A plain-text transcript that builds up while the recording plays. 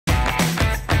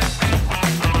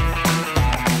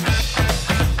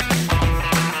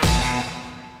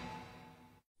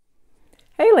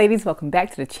Hey ladies, welcome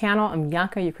back to the channel. I'm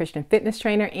Bianca, your Christian fitness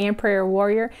trainer and prayer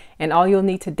warrior. And all you'll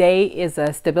need today is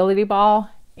a stability ball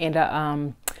and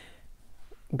a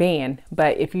band.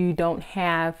 But if you don't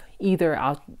have either,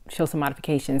 I'll show some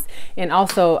modifications. And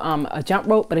also a jump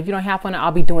rope. But if you don't have one,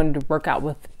 I'll be doing the workout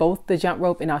with both the jump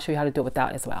rope and I'll show you how to do it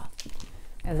without as well.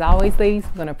 As always, ladies,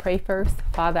 I'm going to pray first.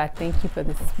 Father, I thank you for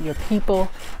your people.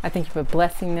 I thank you for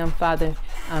blessing them, Father,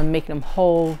 making them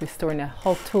whole, restoring the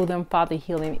health to them, Father,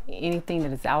 healing anything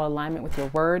that is out of alignment with your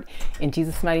word. In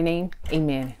Jesus' mighty name,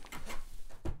 amen.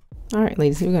 All right,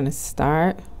 ladies, we're going to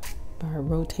start by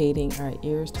rotating our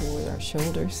ears toward our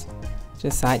shoulders,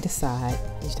 just side to side.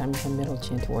 Each time you come middle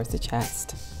chin towards the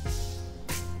chest.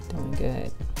 Doing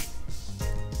good.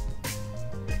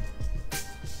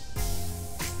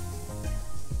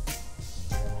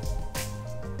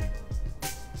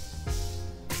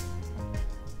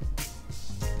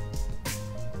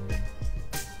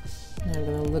 I'm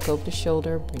going to look over the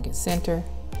shoulder, bring it center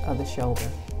of the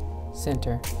shoulder,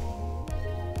 center.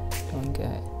 Doing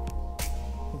good.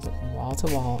 Look from wall to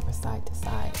wall or side to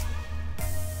side.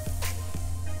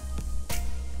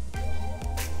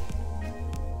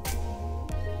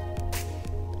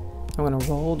 I'm going to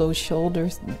roll those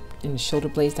shoulders and the shoulder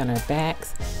blades down our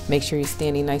backs. Make sure you're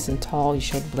standing nice and tall. Your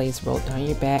shoulder blades roll down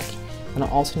your back. I'm going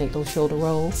to alternate those shoulder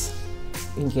rolls.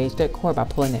 Engage that core by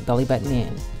pulling that belly button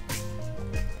in.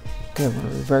 Good. We're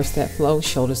going to reverse that flow.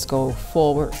 Shoulders go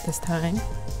forward this time.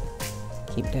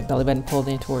 Keep that belly button pulled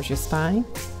in towards your spine.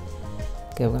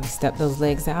 Good. We're going to step those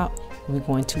legs out and we're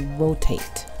going to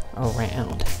rotate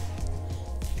around.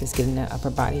 Just getting that upper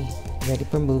body ready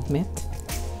for movement.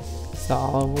 So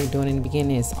all we're doing in the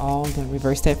beginning is all going to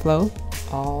reverse that flow.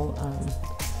 All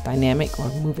dynamic or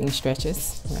moving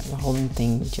stretches. We're not going to hold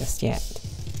anything just yet.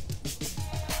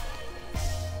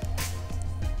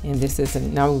 And this is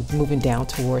now we're moving down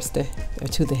towards to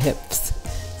the hips.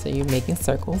 So you're making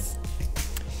circles.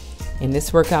 And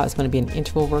this workout is going to be an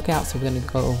interval workout. So we're going to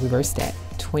go reverse that.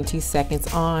 20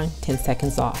 seconds on, 10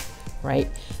 seconds off, right?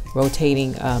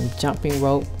 Rotating jumping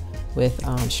rope with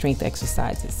strength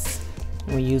exercises.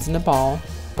 And we're using a ball,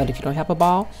 but if you don't have a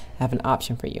ball, I have an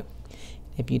option for you.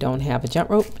 If you don't have a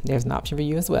jump rope, there's an option for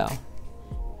you as well.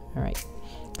 All right.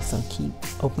 So keep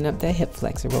opening up that hip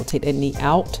flexor. Rotate that knee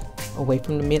out, away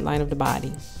from the midline of the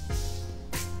body.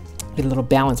 Get a little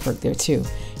balance work there too.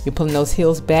 You're pulling those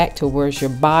heels back towards your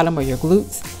bottom or your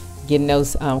glutes, getting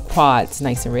those quads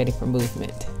nice and ready for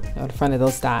movement on the front of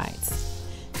those thighs.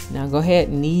 Now go ahead,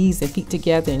 knees and feet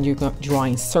together, and you're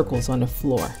drawing circles on the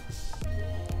floor.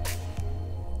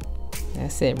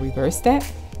 That's it. Reverse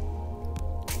that.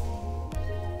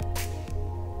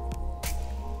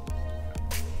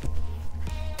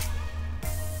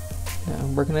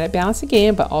 Working on that balance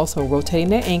again, but also rotating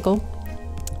that ankle.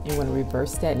 You want to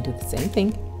reverse that and do the same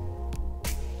thing.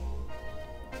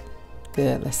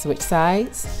 Good. Let's switch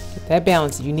sides. Get that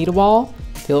balance. If you need a wall,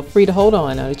 feel free to hold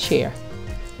on a chair.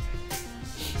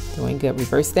 Doing good.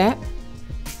 Reverse that.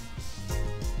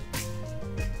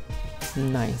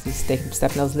 Nice. You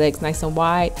stepping those legs nice and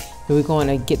wide. And we're going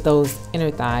to get those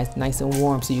inner thighs nice and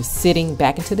warm. So you're sitting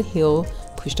back into the heel.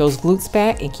 Push those glutes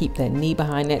back and keep that knee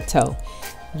behind that toe.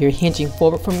 You're hinging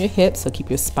forward from your hips, so keep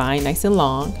your spine nice and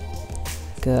long.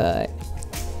 Good.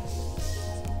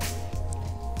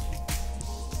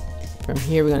 From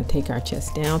here, we're going to take our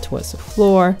chest down towards the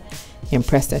floor and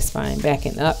press that spine back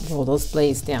and up. Roll those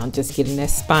blades down, just getting that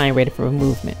spine ready for a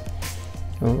movement.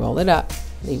 And roll it up.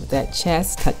 Leave that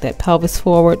chest, tuck that pelvis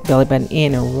forward, belly button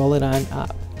in, and roll it on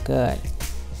up. Good.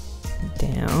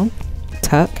 Down,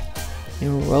 tuck,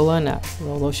 and roll on up.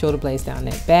 Roll those shoulder blades down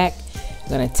that back.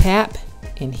 We're going to tap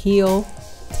and heel,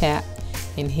 tap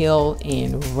and heel,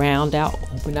 and round out.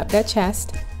 Open up that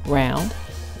chest, round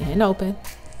and open.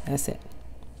 That's it.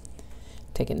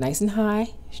 Take it nice and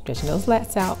high, stretching those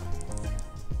lats out.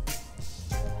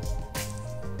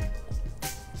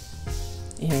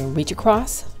 And reach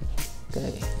across.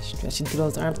 Good. Stretching through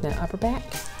those arms in that upper back.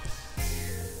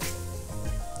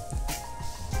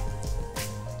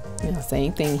 Now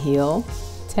same thing, heel,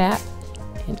 tap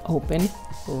and open,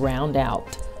 round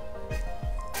out.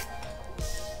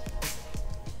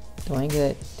 Doing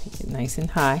good. Take it nice and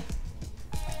high.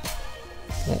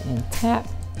 Good. And tap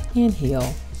and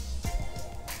heel.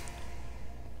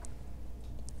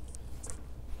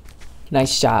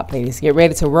 Nice job, ladies. Get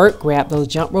ready to work. Grab those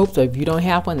jump ropes, or if you don't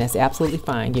have one, that's absolutely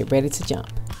fine. Get ready to jump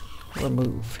or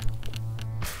move.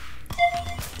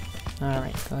 All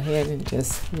right, go ahead and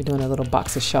we're doing a little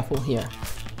boxer shuffle here.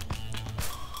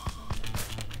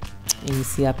 And you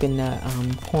see up in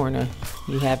the corner,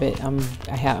 you have it. I'm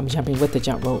jumping with the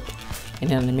jump rope, and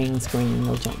then on the main screen,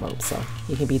 no jump rope. So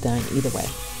it can be done either way.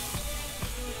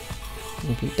 And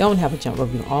if you don't have a jump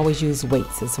rope, you can always use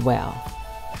weights as well.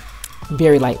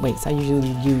 Very light weights. I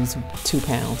usually use 2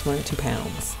 pounds, 1 or 2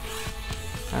 pounds.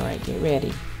 All right, get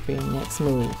ready for your next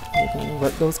move. You're going to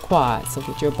work those quads. So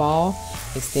get your ball,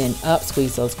 extend up,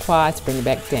 squeeze those quads, bring it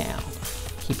back down.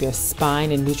 Keep your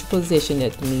spine in neutral position.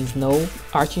 That means no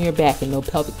arching your back and no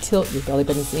pelvic tilt. Your belly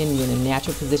button is in. You're in a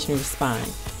natural position of your spine.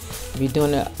 If you're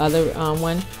doing the other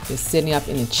one, you're sitting up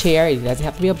in a chair. It doesn't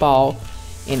have to be a ball.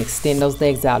 And extend those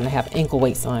legs out and have ankle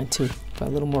weights on too for a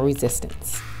little more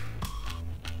resistance.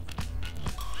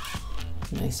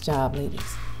 Nice job, ladies.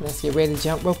 Let's get ready to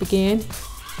jump rope again.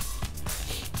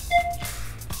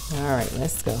 All right,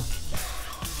 let's go.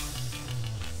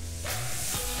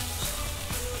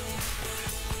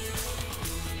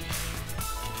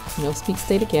 No feet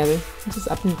stay together, just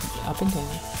up and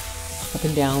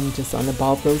down, just on the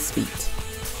ball of those feet.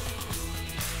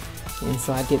 And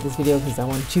so I did this video because I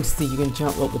want you to see you can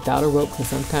jump rope without a rope, because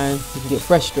sometimes you can get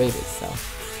frustrated. So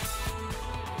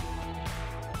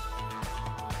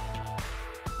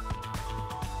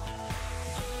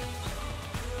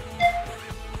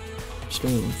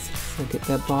strings. So get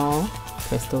that ball,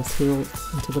 press those heels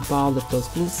into the ball, lift those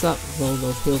glutes up, roll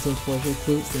those heels in towards your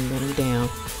glutes and let them down.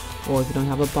 Or if you don't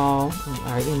have a ball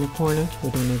right in the corner,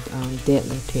 we're doing a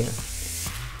deadlift here.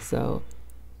 So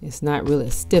it's not really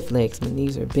a stiff legs. My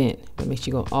knees are bent, but make sure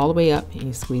you go all the way up and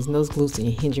you're squeezing those glutes and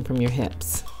you're hinging from your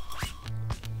hips.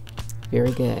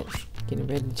 Very good. Getting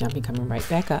ready to jump and coming right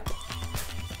back up.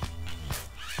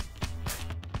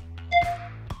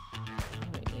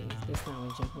 Alright, ladies, this time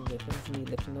we're jumping with those knees,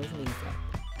 lifting those knees up.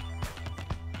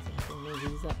 So bring those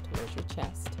knees up towards your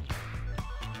chest.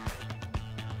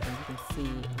 And you can see in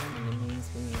the main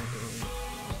swing I'm doing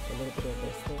a little bit of a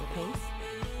slower pace.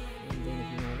 And then if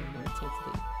you want more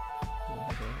intensity, you'll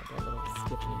have that little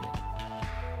skip in there.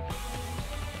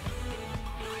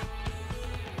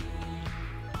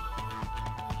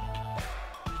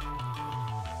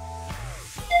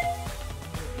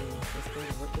 Just going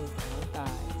to work those down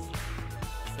thighs.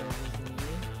 So you're going to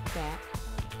lean back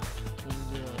in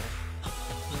your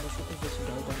initial position,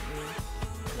 go down in,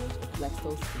 and flex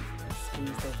those feet.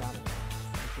 Squeeze those out of there.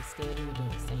 If you're standing, you're doing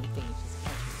the same thing, it's just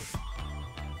catching this.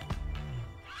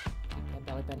 Keep that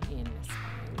belly button in, that's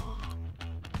spine long.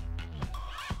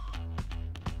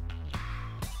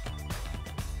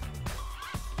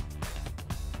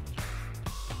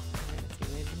 Alright, let's get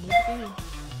ready to move again.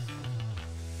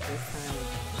 This time we're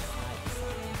jumping side to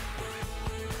side.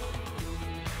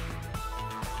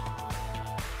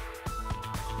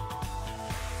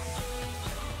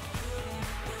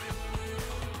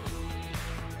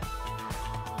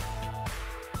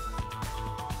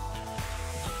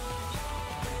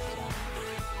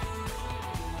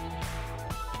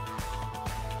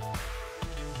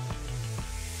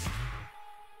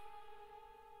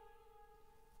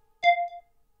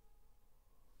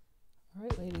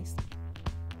 Alright, ladies,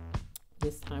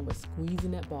 this time we're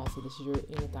squeezing that ball. So this is your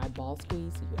inner thigh ball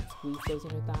squeeze. So you're going to squeeze those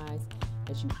inner thighs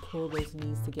as you pull those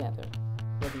knees together,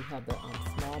 whether you have the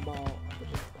small ball or the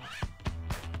big ball.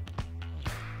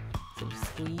 So you're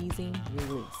squeezing,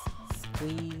 release,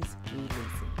 squeeze,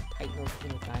 releasing. Tighten those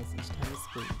inner thighs each time you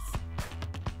squeeze.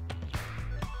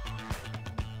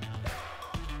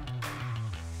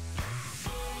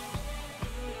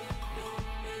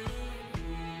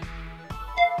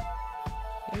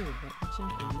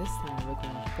 And this time we're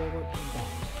going forward and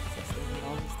back. So standing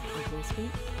all those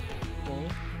feet,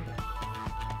 forward and back.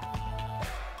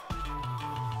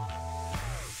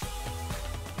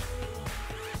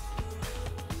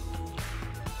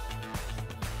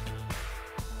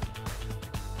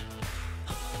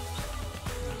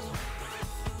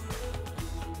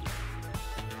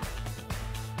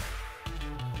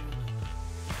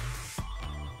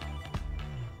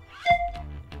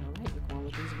 All right, we're going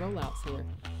with these rollouts here.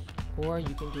 Or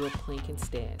you can do a plank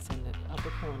instead. So in the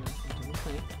upper corner, I'm doing a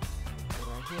plank.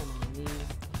 So right here, I'm on my knees.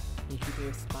 You keep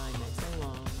your spine nice and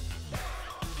long.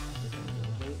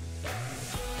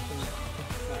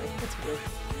 Sorry, that's good.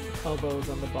 Elbows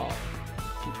on the ball.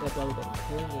 Keep that belly button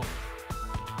pulling in.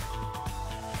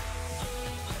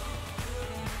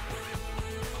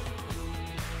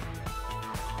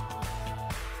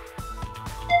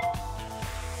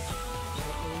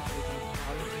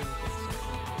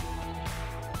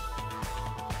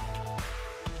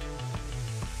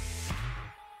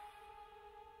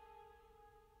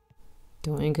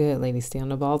 Doing good, ladies. Stay on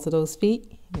the balls of those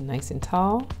feet. And nice and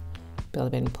tall. Belly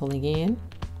button pulling in.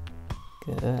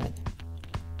 Good.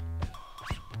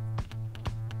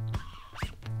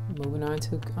 Moving on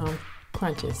to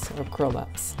crunches or curl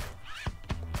ups.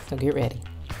 So get ready.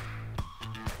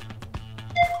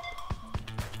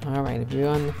 All right, if you're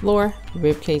on the floor,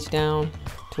 rib cage down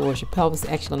towards your pelvis,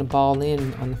 actually on the ball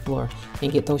in on the floor,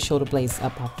 and get those shoulder blades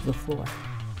up off of the floor.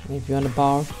 And if you're on the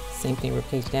ball, same thing, rib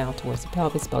cage down towards the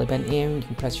pelvis, belly button in, you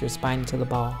can press your spine into the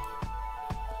ball.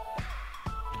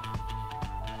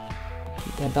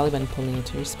 Keep that belly button pulling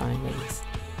into your spine, ladies.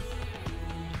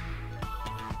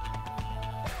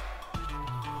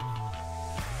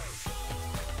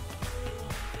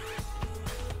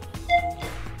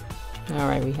 All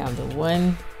right, we have the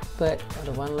 1 foot or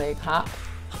the 1 leg hop.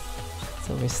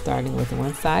 So we're starting with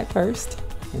one side first,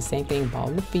 and same thing, ball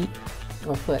the feet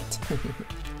or foot.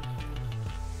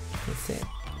 That's it.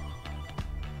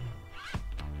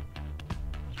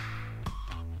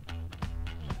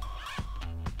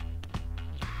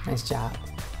 Nice job.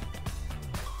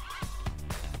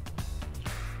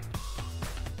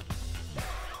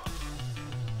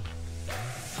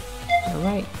 All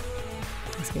right,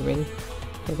 let's get ready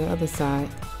for the other side.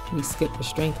 We skipped the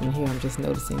strength in here. I'm just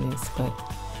noticing this, but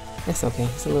that's okay.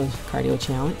 It's a little cardio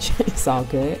challenge. It's all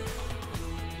good.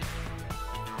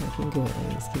 Looking good.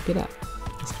 Let's keep it up.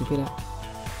 Let's keep it up.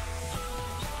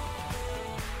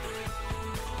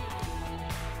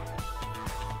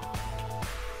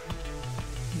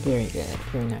 Very good.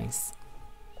 Very nice.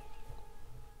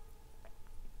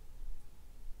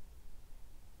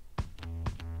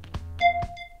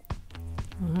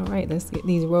 All right, let's get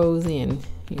these rows in.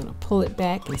 You're gonna pull it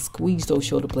back and squeeze those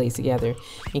shoulder blades together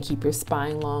and keep your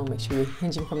spine long. Make sure you're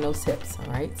hinging from those hips, all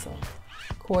right? So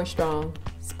core strong,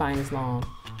 spine is long,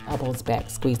 elbows back,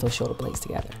 squeeze those shoulder blades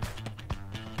together.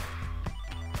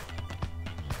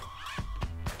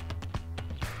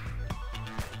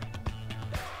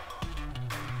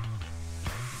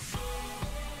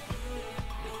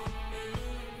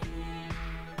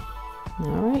 All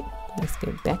right, let's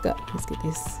get back up. Let's get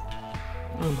this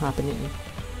arm hopping in.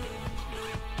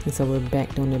 And so we're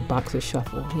back doing the boxer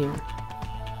shuffle here.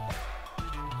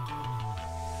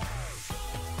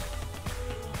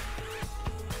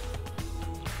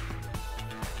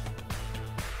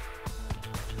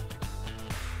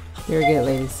 Very good,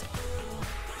 ladies.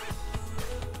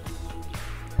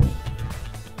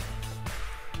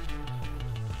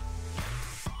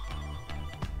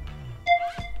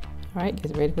 All right,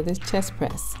 get ready for this chest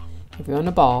press. If you're on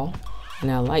the ball, and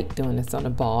I like doing this on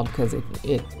the ball because it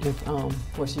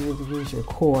forces you to use your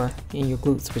core and your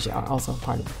glutes, which are also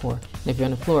part of the core. And if you're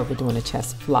on the floor, we're doing a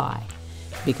chest fly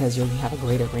because you'll have a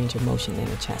greater range of motion than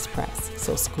a chest press.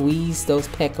 So squeeze those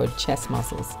pec or chest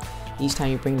muscles each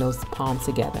time you bring those palms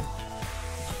together.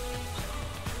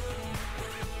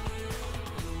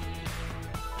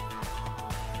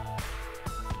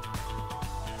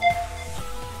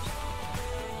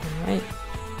 All right.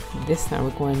 This time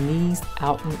we're going knees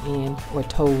out and in, or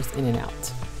toes in and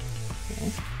out.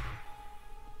 Okay.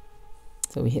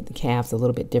 So we hit the calves a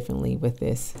little bit differently with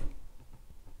this.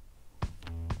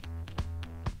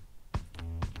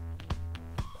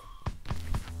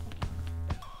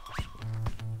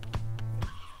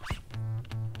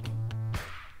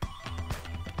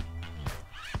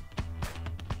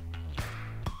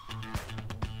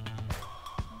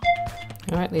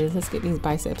 All right, ladies, let's get these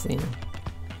biceps in.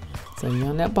 So you're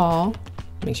on that ball,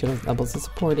 make sure those elbows are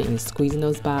supported and you're squeezing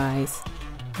those buys.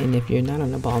 And if you're not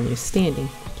on the ball and you're standing,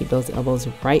 keep those elbows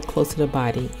right close to the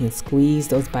body and squeeze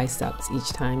those biceps each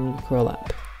time you curl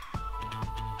up.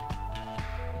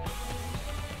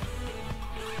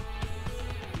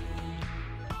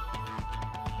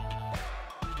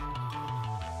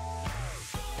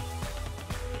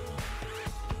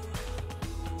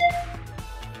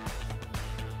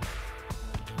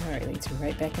 All right, ladies, we're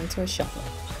right back into a shuffle.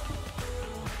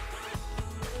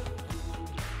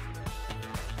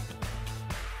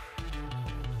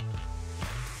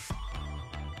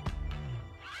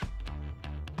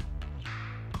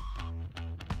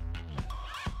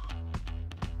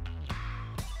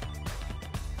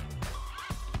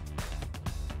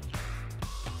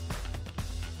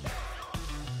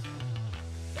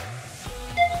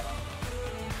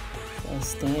 So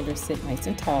stand or sit nice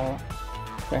and tall.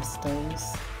 Press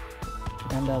those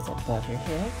dumbbells above your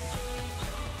head.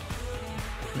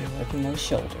 You're working those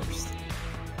shoulders.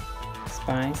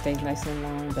 Spine stays nice and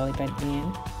long, belly button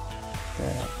in.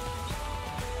 Good.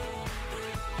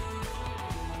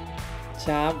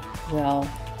 Job well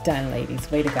done,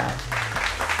 ladies. Way to go.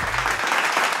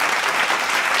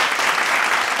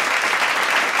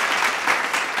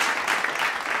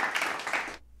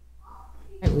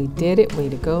 We did it. Way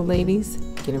to go, ladies.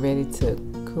 Getting ready to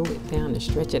cool it down and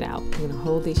stretch it out. We're going to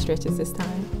hold these stretches this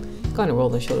time. Going to roll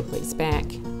the shoulder blades back.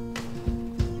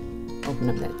 Open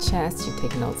up that chest. You're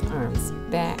taking those arms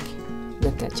back.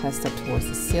 Lift that chest up towards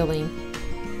the ceiling.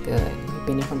 Good.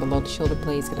 bending from below the shoulder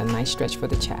blades, get a nice stretch for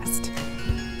the chest.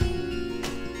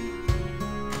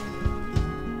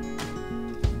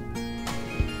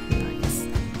 Nice.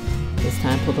 This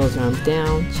time, pull those arms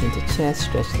down, chin to chest,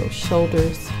 stretch those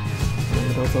shoulders.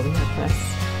 Remember those overhead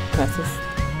presses.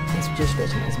 That's what you're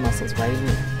stretching those muscles right in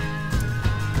there.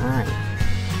 All right.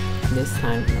 This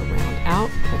time, we're gonna round out,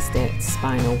 press that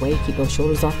spine away, keep those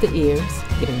shoulders off the ears,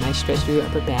 get a nice stretch through your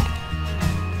upper back.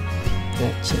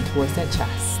 That chin towards that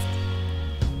chest.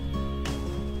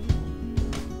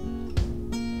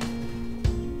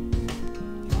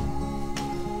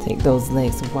 Take those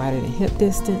legs wider than hip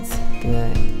distance.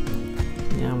 Good.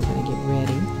 Now I'm gonna get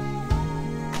ready.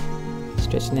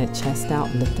 Stretching that chest out,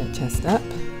 lift that chest up.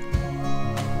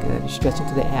 Good, stretching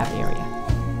to the ab area.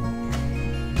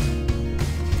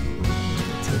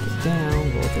 Down,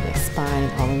 roll through that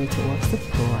spine all the way towards the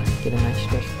floor. Get a nice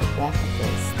stretch for the back of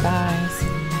those thighs.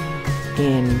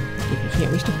 And if you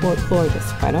can't reach the floor,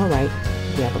 that's quite all right.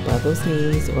 Grab above those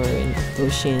knees or in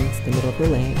those shins, the middle of your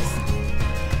legs.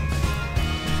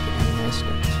 Get a nice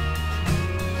stretch.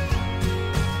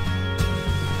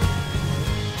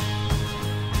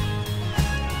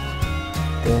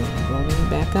 Good. Rolling it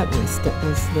back up and step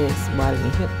those legs wider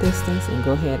than hip distance and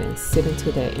go ahead and sit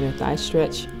into that inner thigh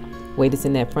stretch. Weight is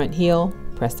in that front heel.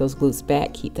 Press those glutes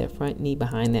back. Keep that front knee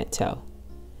behind that toe.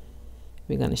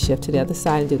 We're going to shift to the other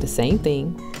side and do the same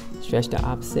thing. Stretch the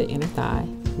opposite inner thigh.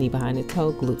 Knee behind the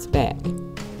toe, glutes back.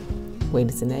 Weight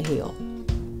is in that heel.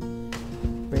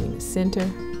 Bring the center.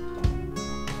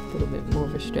 A little bit more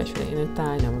of a stretch for the inner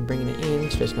thigh. Now we're bringing it in.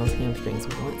 Stretch those hamstrings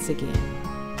once again.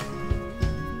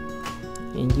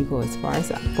 And you go as far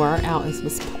out as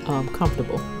was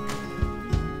comfortable.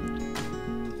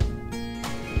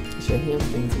 Your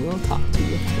hamstrings will talk to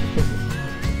you.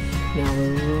 Now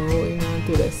we're rolling on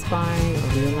through the spine, or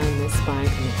realigning the spine,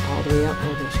 coming all the way up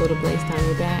over the shoulder blades down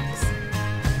your backs.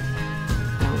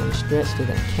 Now we're going to stretch through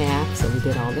that calf, so we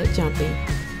did all that jumping.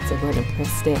 So go ahead and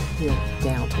press that heel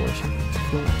down towards your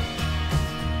floor.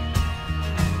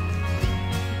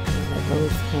 And let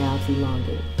those calves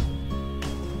elongate.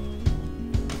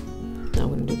 Now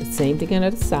we're going to do the same thing on the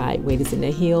other side. Weight is in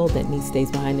the heel, that knee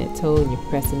stays behind that toe, and you're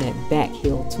pressing that back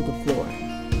heel to the floor.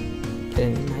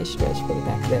 Getting a nice stretch for the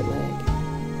back of that leg.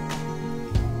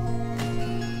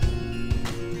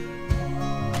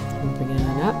 And bringing it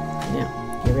on up.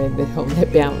 Now, get ready to hold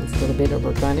that balance a little bit or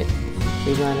work on it.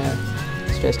 We're going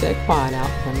to stretch that quad out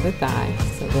from the thigh.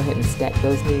 So go ahead and stack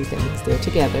those knees, that knees there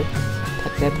together.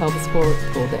 Tuck that pelvis forward,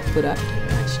 pull that foot up,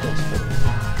 and a nice stretch for the back.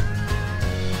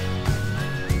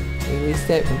 Release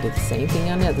that. We'll do the same thing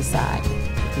on the other side.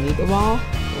 If you need the wall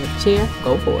or the chair,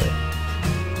 go for it.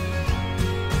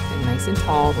 And nice and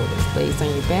tall, roll those blades on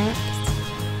your back.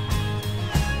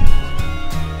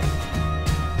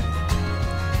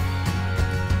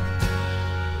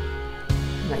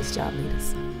 Nice job,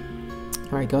 ladies.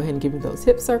 All right, go ahead and give me those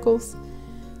hip circles.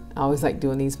 I always like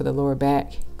doing these for the lower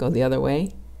back. Go the other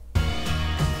way.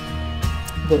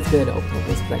 Feels good to open up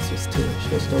those flexors too.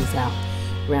 Stretch those out.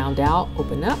 Round out,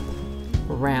 open up.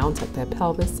 Round, tuck that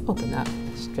pelvis, open up.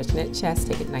 Stretching that chest,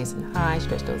 take it nice and high,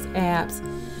 stretch those abs.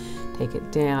 Take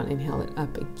it down, inhale it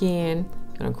up again.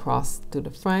 You're gonna cross through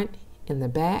the front and the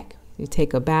back. You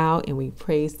take a bow and we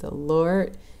praise the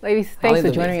Lord. Ladies, thanks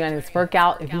for joining me on this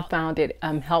workout. If you found it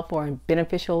helpful and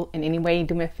beneficial in any way,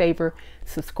 do me a favor,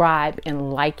 subscribe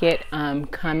and like it,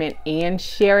 comment and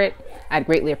share it. I'd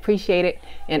greatly appreciate it.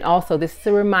 And also, this is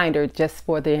a reminder just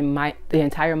for the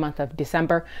entire month of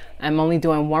December. I'm only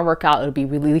doing one workout. It'll be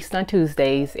released on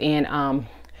Tuesdays, and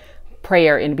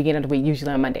prayer in the beginning of the week,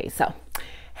 usually on Mondays. So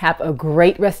have a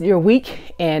great rest of your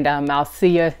week, and I'll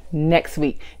see you next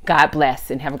week. God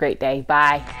bless and have a great day.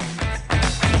 Bye.